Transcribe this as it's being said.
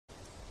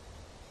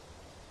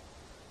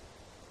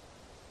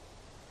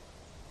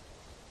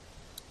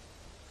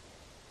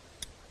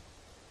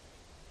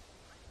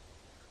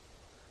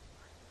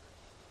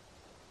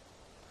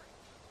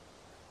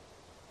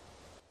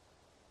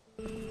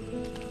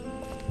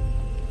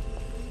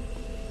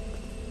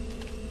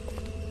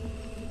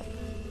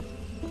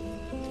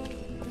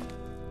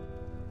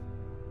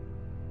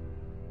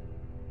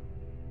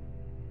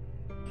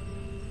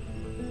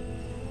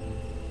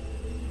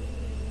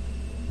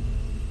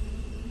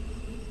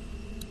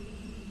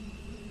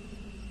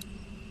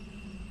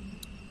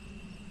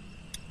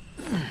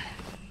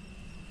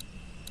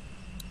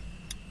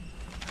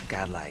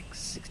got like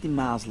 60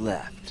 miles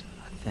left,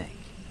 I think.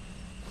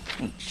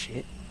 Ain't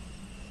shit.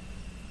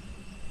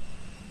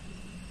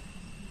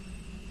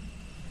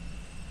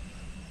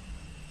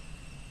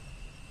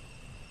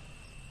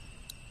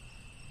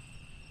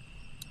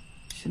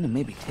 Shouldn't have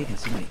maybe taken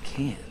so many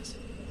cans.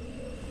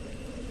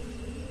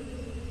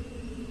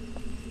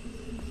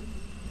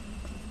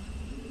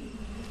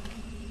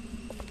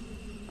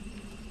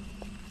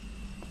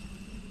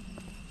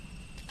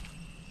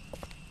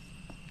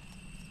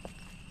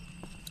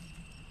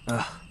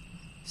 Ugh,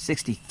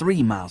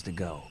 63 miles to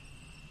go.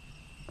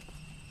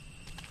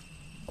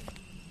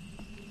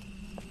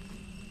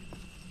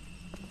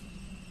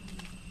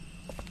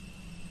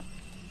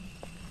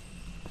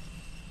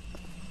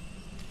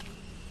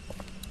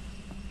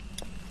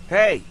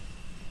 Hey,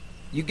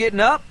 you getting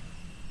up?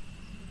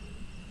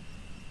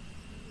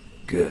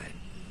 Good.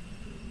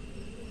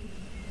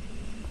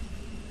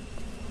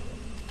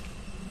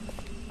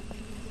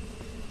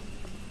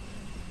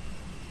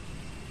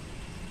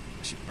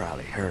 I should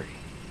probably hurry.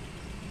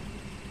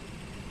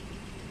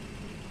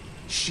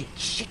 Shit.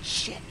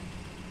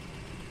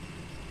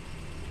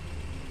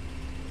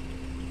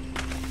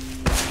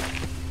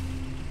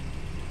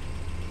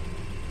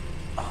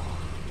 Oh,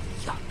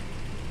 yuck.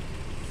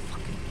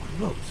 Fucking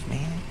gross,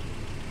 man.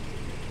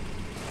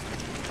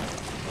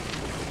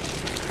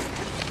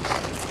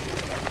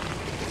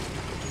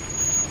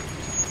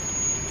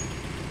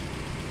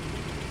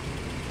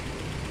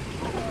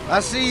 I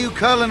see you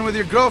culling with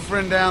your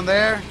girlfriend down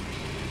there.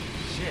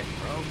 Shit,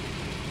 bro.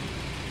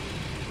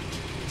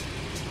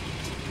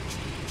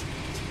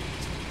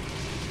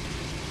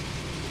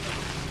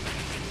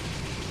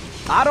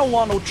 I don't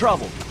want no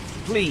trouble.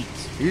 Please.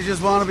 You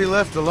just want to be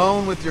left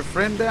alone with your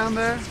friend down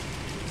there?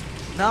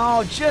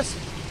 No, just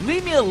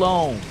leave me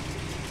alone.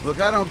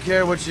 Look, I don't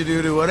care what you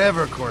do to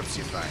whatever corpse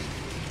you find.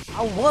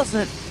 I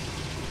wasn't...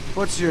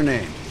 What's your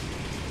name?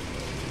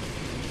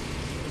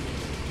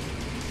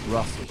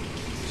 Russell.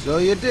 So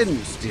you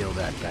didn't steal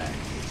that bag.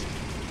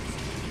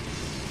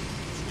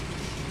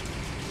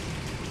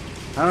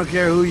 I don't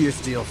care who you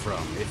steal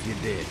from, if you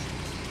did.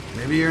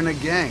 Maybe you're in a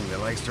gang that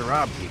likes to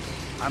rob people.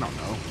 I don't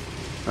know.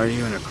 Are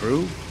you in a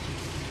crew?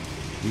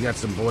 You got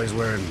some boys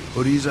wearing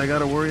hoodies I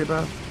gotta worry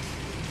about?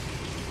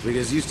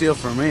 Because you steal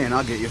from me and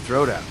I'll get your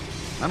throat out.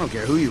 I don't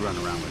care who you run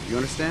around with, you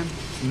understand?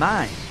 It's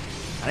mine.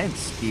 I didn't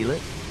steal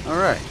it.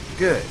 Alright,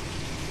 good.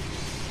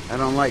 I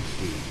don't like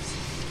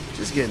thieves.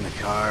 Just get in the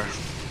car.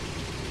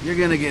 You're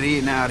gonna get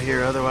eaten out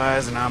here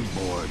otherwise, and I'm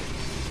bored.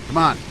 Come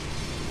on,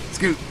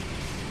 scoot.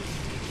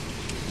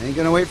 Ain't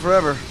gonna wait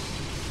forever.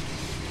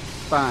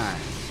 Fine.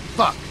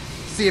 Fuck.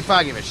 See if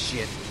I give a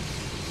shit.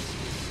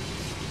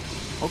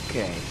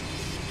 Okay.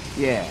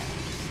 Yeah.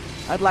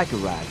 I'd like a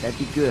ride. That'd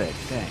be good.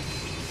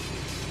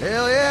 Thanks.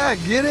 Hell yeah,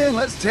 get in.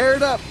 Let's tear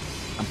it up.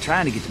 I'm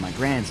trying to get to my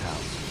grand's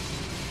house.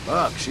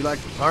 Fuck, she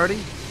like to party?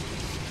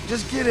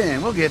 Just get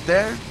in. We'll get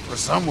there. Or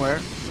somewhere.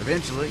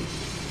 Eventually.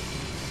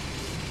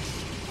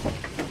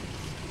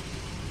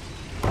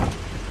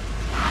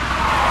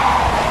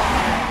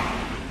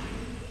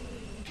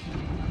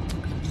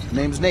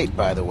 Name's Nate,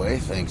 by the way.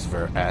 Thanks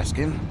for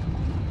asking.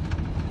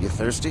 You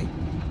thirsty?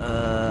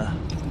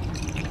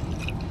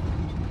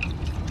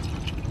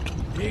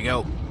 Here you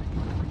go.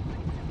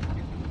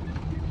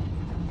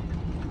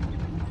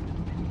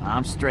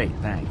 I'm straight,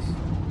 thanks.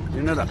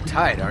 You're not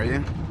uptight, are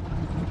you?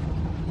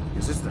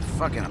 Is this the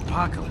fucking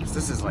apocalypse?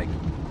 This is like...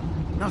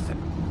 nothing.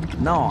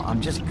 No,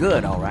 I'm just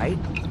good, alright?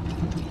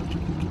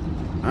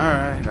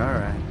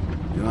 Alright.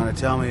 You want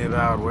to tell me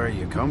about where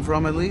you come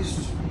from, at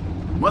least?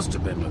 Must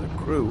have been with a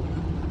crew.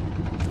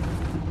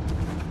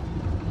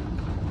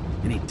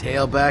 Any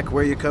tailback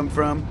where you come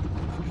from?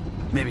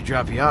 Maybe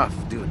drop you off,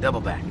 do a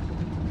double back.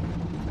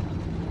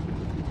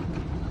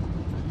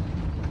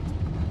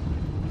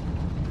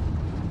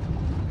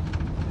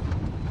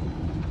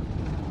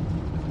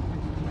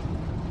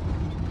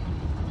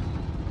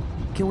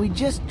 Can we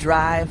just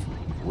drive?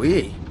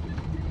 We?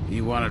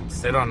 You want to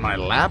sit on my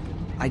lap?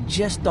 I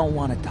just don't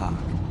want to talk.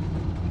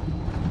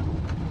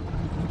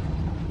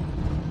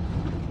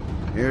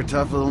 You're a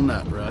tough little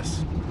nut,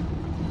 Russ.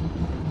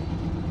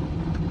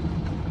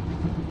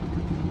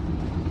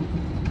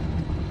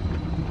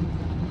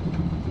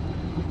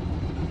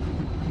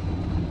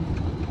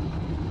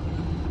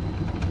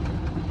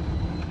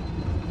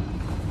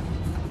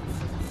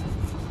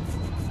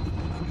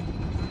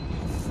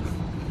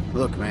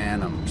 Look,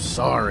 man, I'm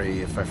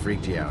sorry if I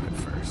freaked you out at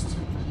first.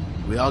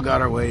 We all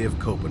got our way of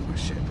coping with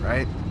shit,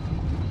 right?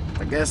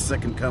 I guess I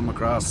can come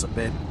across a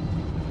bit...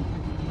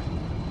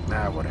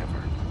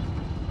 whatever.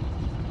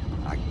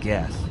 I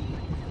guess.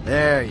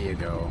 There you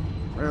go.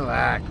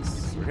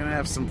 Relax. We're gonna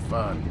have some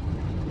fun.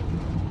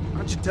 Why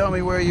don't you tell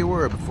me where you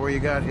were before you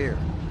got here?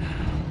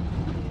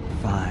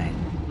 Fine.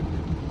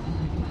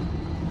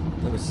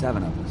 There were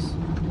 7 of us.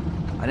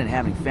 I didn't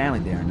have any family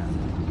there or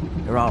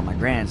nothing. They were all at my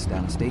grand's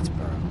down in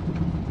Statesboro.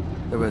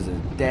 There was a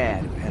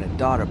dad who had a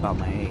daughter about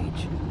my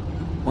age.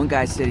 One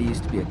guy said he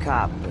used to be a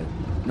cop, but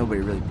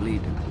nobody really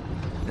believed him.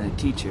 Then a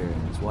teacher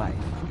and his wife.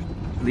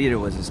 The leader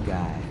was this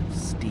guy,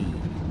 Steve.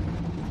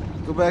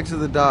 Go back to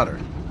the daughter.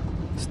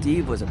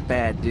 Steve was a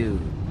bad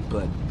dude,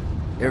 but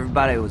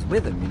everybody was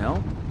with him, you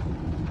know?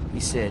 He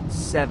said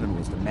 7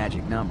 was the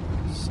magic number,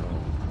 so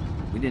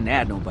we didn't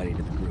add nobody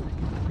to the group.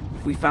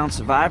 If we found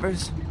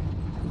survivors,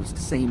 it was the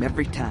same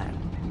every time.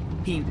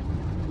 He...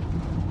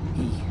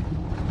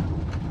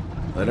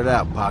 Let it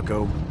out,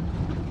 Paco.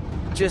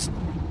 Just...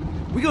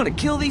 We gonna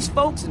kill these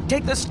folks and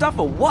take their stuff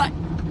or what?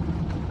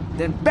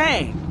 Then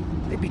bang!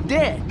 They'd be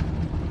dead.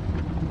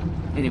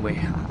 Anyway,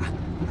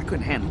 I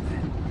couldn't handle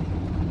that.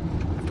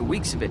 After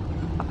weeks of it,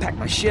 I packed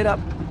my shit up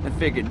and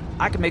figured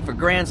I could make for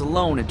Grands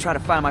alone and try to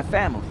find my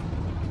family.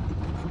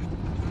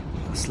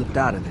 I slipped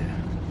out of there.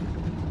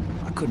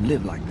 I couldn't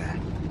live like that.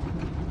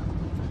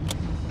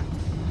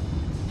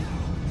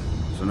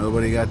 So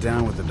nobody got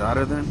down with the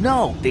daughter then?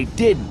 No, they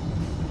didn't.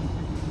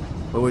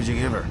 What would you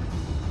give her?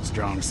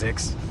 Strong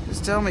 6?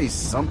 Just tell me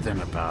something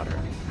about her.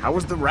 How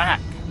was the rack?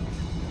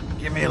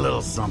 Give me a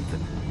little something.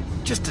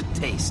 Just a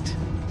taste.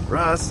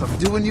 Russ, I'm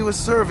doing you a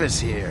service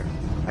here.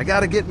 I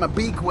gotta get my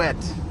beak wet.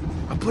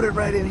 I'll put it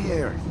right in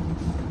here.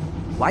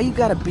 Why you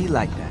gotta be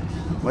like that?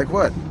 Like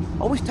what?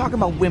 Always talking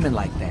about women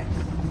like that.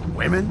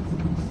 Women?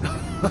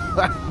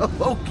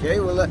 Okay,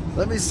 well,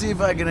 let me see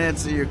if I can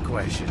answer your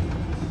question.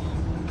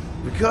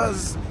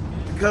 Because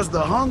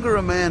the hunger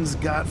a man's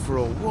got for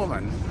a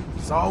woman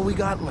is all we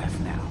got left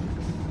now.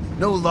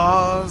 No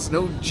laws,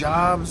 no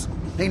jobs,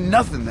 ain't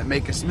nothing that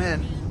make us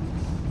men.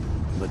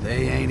 But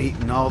they ain't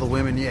eaten all the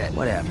women yet.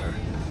 Whatever.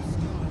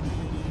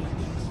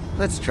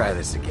 Let's try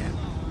this again.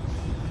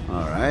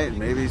 All right,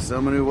 maybe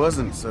someone who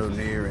wasn't so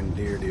near and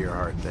dear to your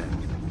heart then.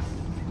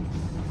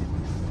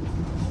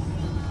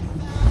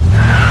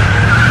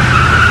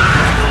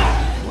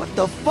 What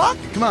the fuck?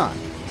 Come on,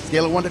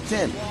 scale of 1 to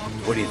 10.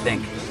 What do you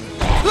think?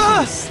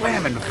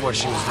 Slamming before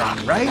she was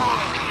rotten, right?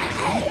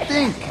 What do you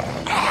think?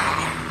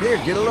 Here,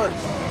 get a look.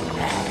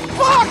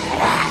 Fuck!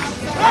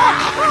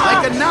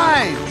 Like a 9,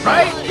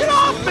 right? Get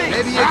off me!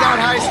 Maybe you got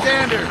high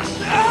standards.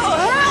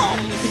 Help!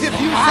 If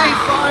you say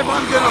 5,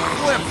 I'm gonna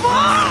flip.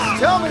 Fuck!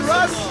 Tell me,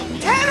 Russ.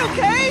 10,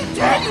 okay?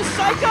 10, you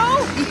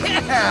psycho!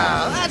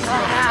 Yeah, that's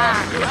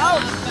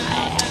what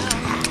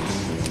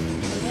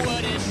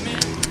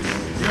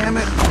Damn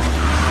it.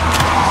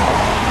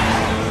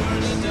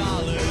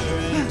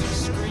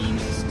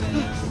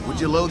 Would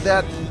you load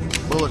that?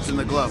 Bullets in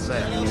the glove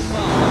there.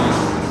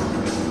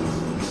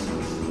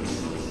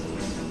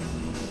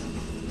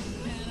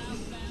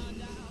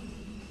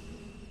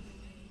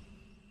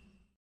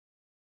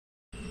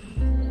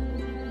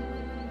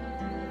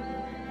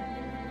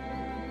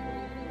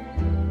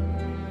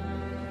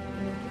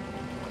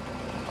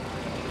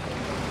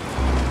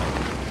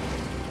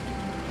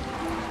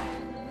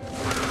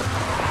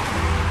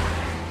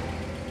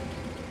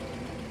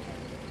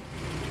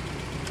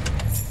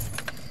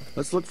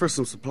 Let's look for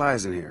some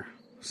supplies in here.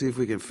 See if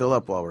we can fill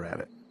up while we're at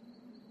it.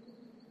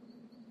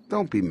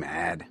 Don't be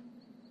mad.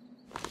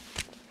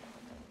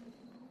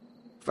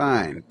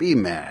 Fine, be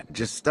mad.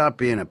 Just stop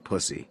being a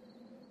pussy.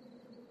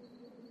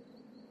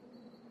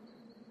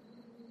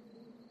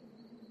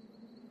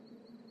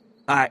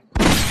 Alright.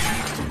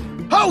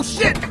 Oh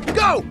shit!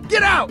 Go!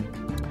 Get out!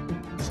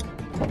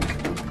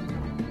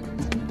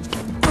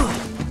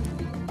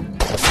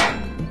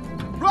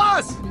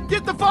 Ross!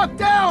 Get the fuck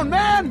down,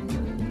 man!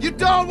 You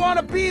don't want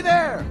to be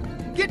there!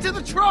 Get to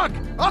the truck!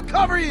 I'll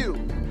cover you!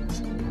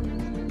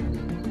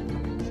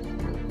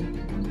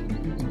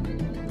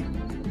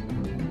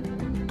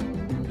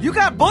 You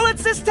got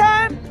bullets this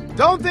time?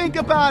 Don't think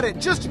about it!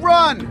 Just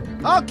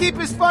run! I'll keep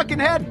his fucking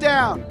head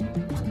down!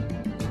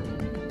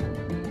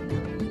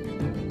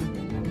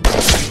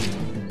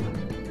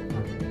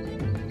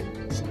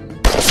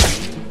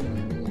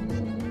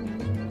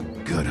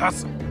 Good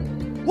hustle.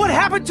 What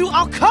happened to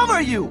I'll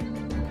cover you?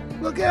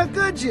 Look how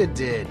good you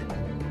did.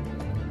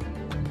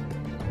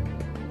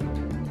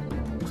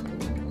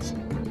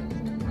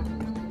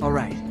 All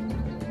right,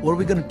 what are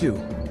we gonna do?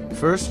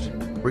 First,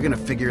 we're gonna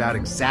figure out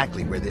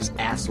exactly where this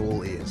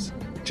asshole is.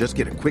 Just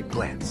get a quick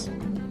glance.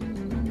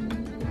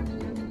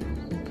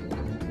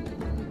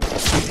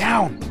 Get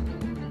down!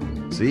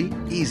 See?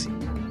 Easy.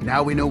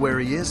 Now we know where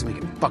he is and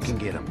we can fucking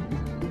get him.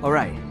 All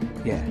right,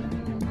 yeah.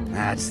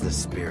 That's the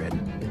spirit.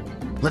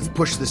 Let's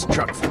push this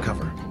truck for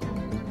cover.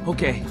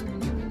 Okay.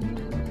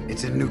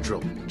 It's in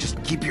neutral.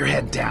 Just keep your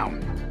head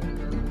down.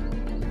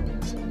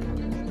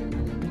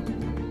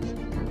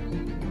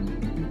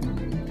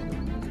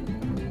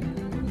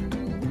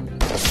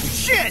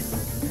 Shit!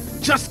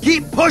 Just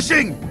keep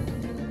pushing!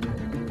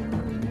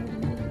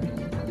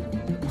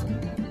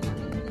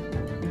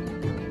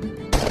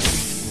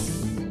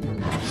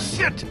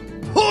 Shit!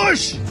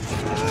 Push!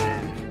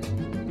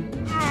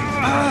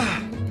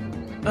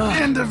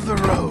 End of the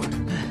road.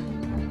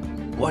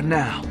 What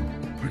now?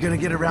 We're gonna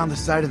get around the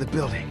side of the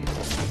building.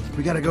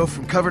 We gotta go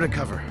from cover to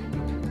cover.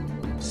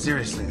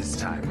 Seriously this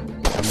time.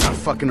 I'm not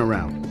fucking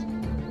around.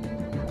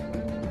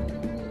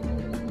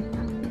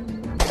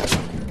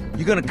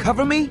 You gonna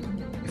cover me?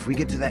 If we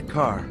get to that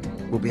car,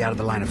 we'll be out of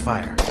the line of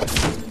fire.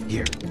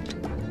 Here.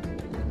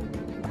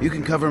 You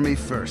can cover me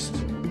first.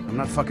 I'm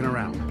not fucking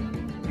around.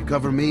 You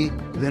cover me,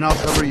 then I'll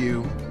cover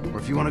you. Or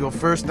if you want to go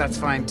first, that's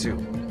fine too.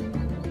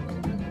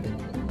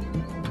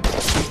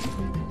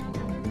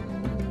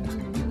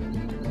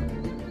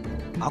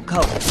 I'll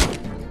cover.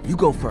 You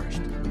go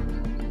first.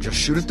 Just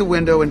shoot at the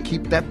window and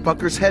keep that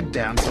fucker's head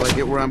down till I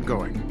get where I'm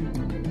going.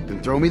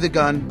 Then throw me the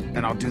gun,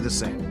 and I'll do the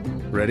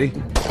same. Ready?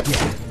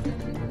 Yeah.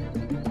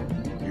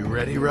 You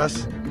ready,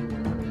 Russ?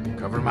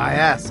 Cover my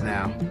ass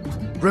now.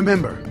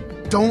 Remember,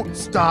 don't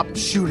stop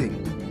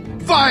shooting.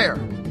 Fire!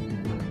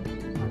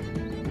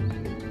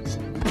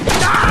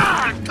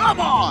 Ah! Come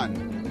on!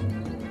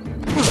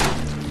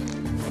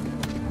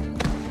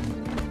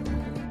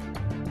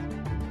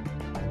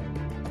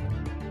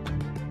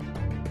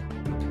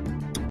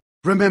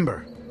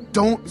 Remember,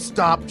 don't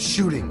stop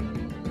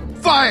shooting.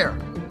 Fire!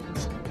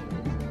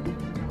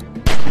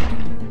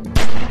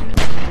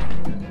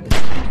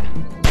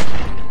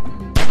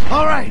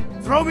 All right,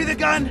 throw me the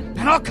gun,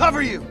 and I'll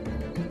cover you.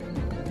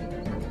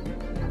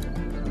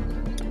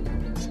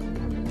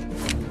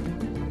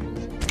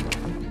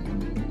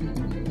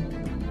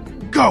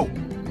 Go!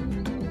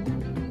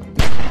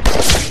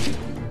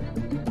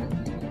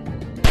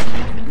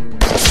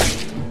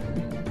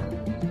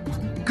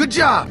 Good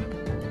job!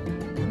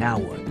 Now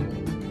what?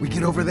 We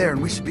get over there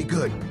and we should be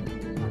good.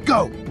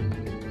 Go!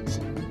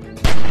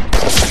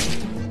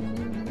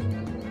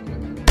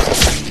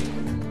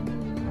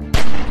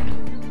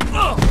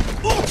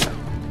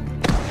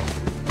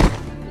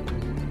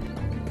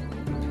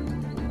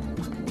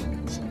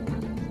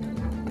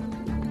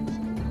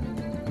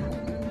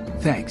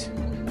 Thanks.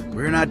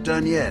 We're not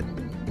done yet.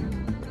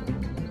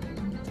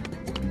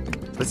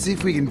 Let's see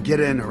if we can get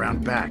in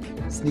around back.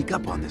 Sneak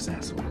up on this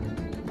asshole.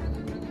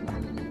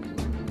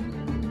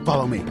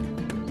 Follow me.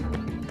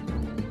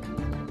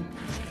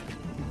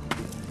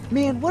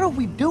 Man, what are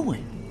we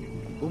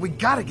doing? Well, we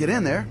gotta get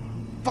in there.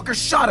 Fucker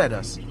shot at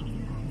us.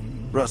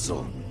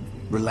 Russell,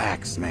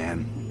 relax,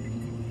 man.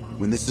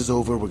 When this is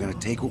over, we're gonna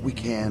take what we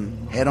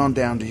can, head on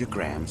down to your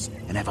Grams,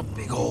 and have a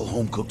big ol'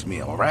 home-cooked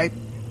meal, all right?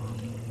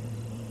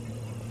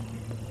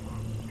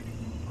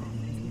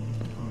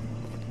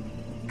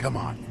 Come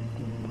on.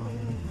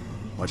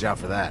 Watch out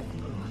for that.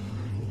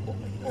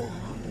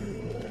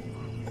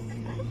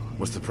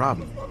 What's the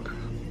problem?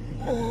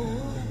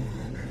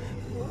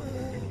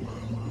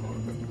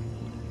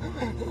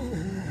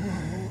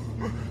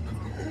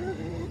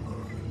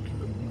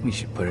 We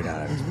should put it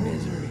out of its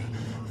misery.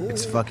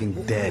 It's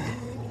fucking dead.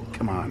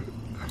 Come on.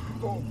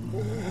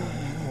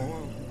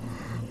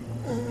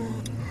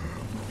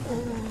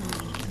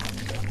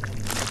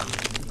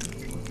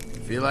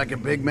 Feel like a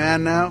big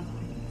man now?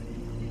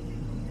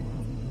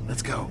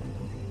 Let's go.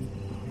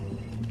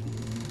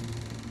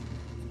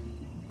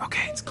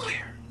 Okay, it's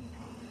clear.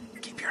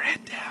 Keep your head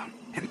down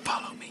and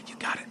follow me. You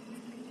got it.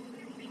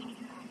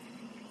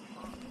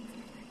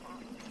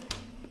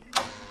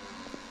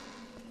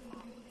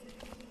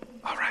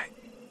 All right.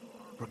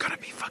 We're gonna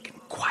be fucking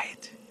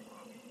quiet.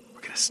 We're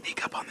gonna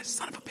sneak up on this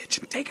son of a bitch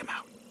and take him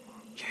out.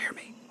 You hear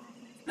me?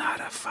 Not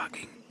a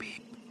fucking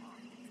beep.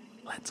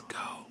 Let's go.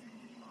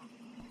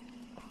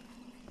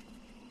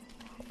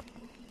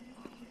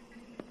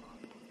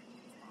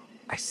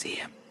 I see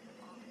him.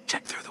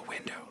 Check through the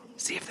window.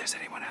 See if there's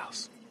anyone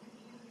else.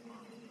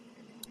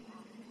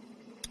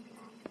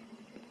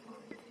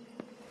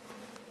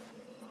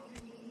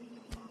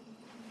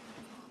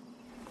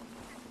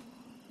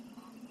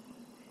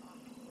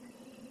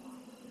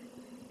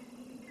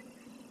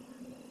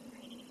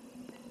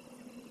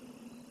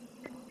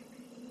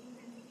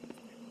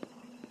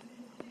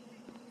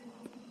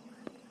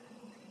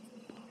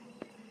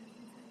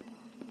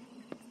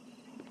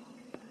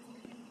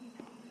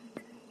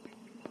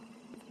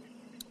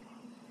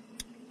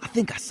 I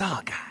think I saw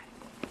a guy.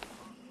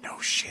 No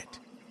shit.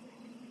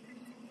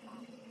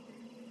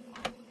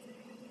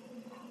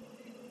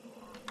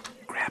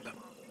 Grab him.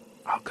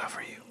 I'll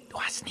cover you. Do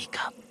I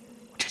sneak up?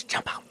 Or just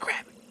jump out and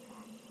grab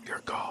it? Your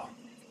call.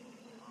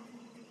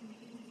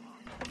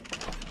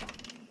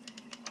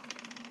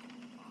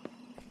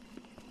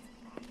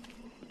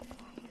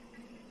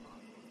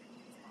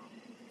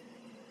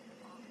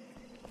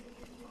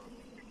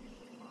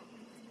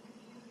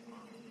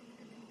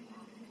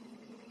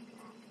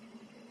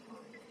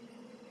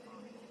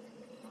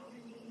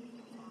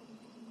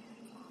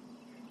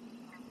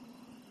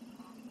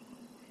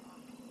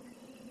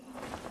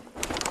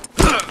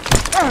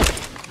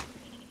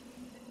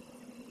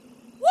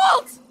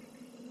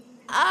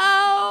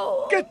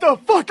 Get the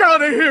fuck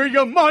out of here,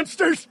 you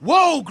monsters!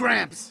 Whoa,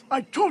 Gramps!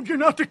 I told you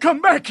not to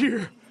come back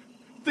here.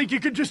 Think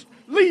you could just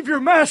leave your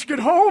mask at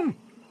home?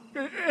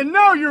 And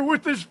now you're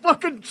with this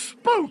fucking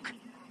spook.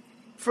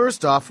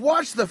 First off,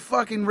 watch the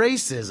fucking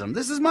racism.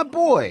 This is my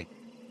boy.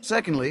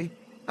 Secondly,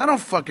 I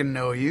don't fucking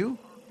know you.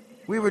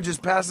 We were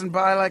just passing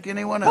by like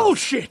anyone else.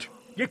 Bullshit!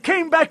 You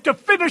came back to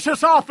finish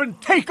us off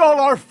and take all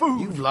our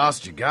food. You've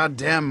lost your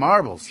goddamn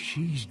marbles.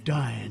 She's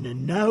dying,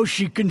 and now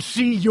she can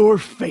see your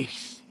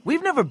face.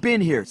 We've never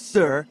been here,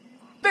 sir.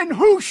 Then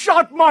who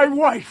shot my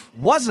wife?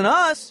 Wasn't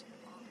us.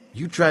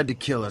 You tried to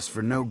kill us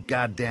for no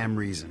goddamn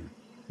reason.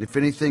 If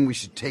anything, we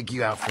should take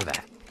you out for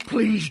that.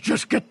 Please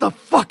just get the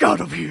fuck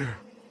out of here.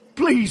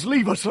 Please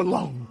leave us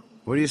alone.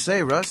 What do you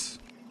say, Russ?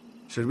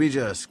 Should we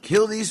just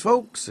kill these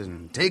folks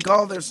and take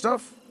all their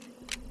stuff?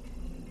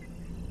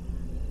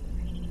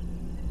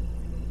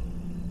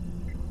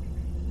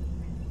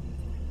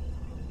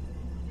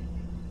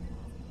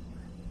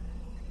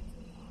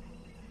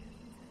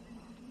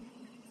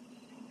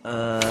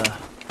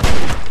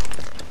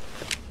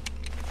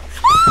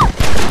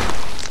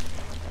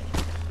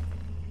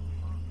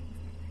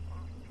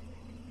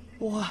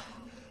 What?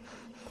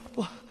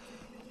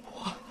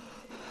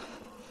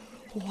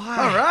 Why?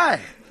 All right.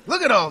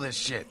 Look at all this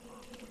shit.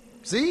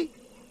 See?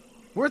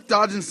 Worth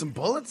dodging some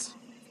bullets?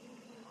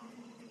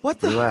 What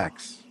the?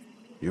 Relax.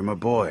 You're my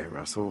boy,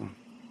 Russell.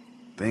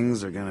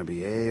 Things are gonna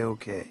be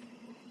A-okay.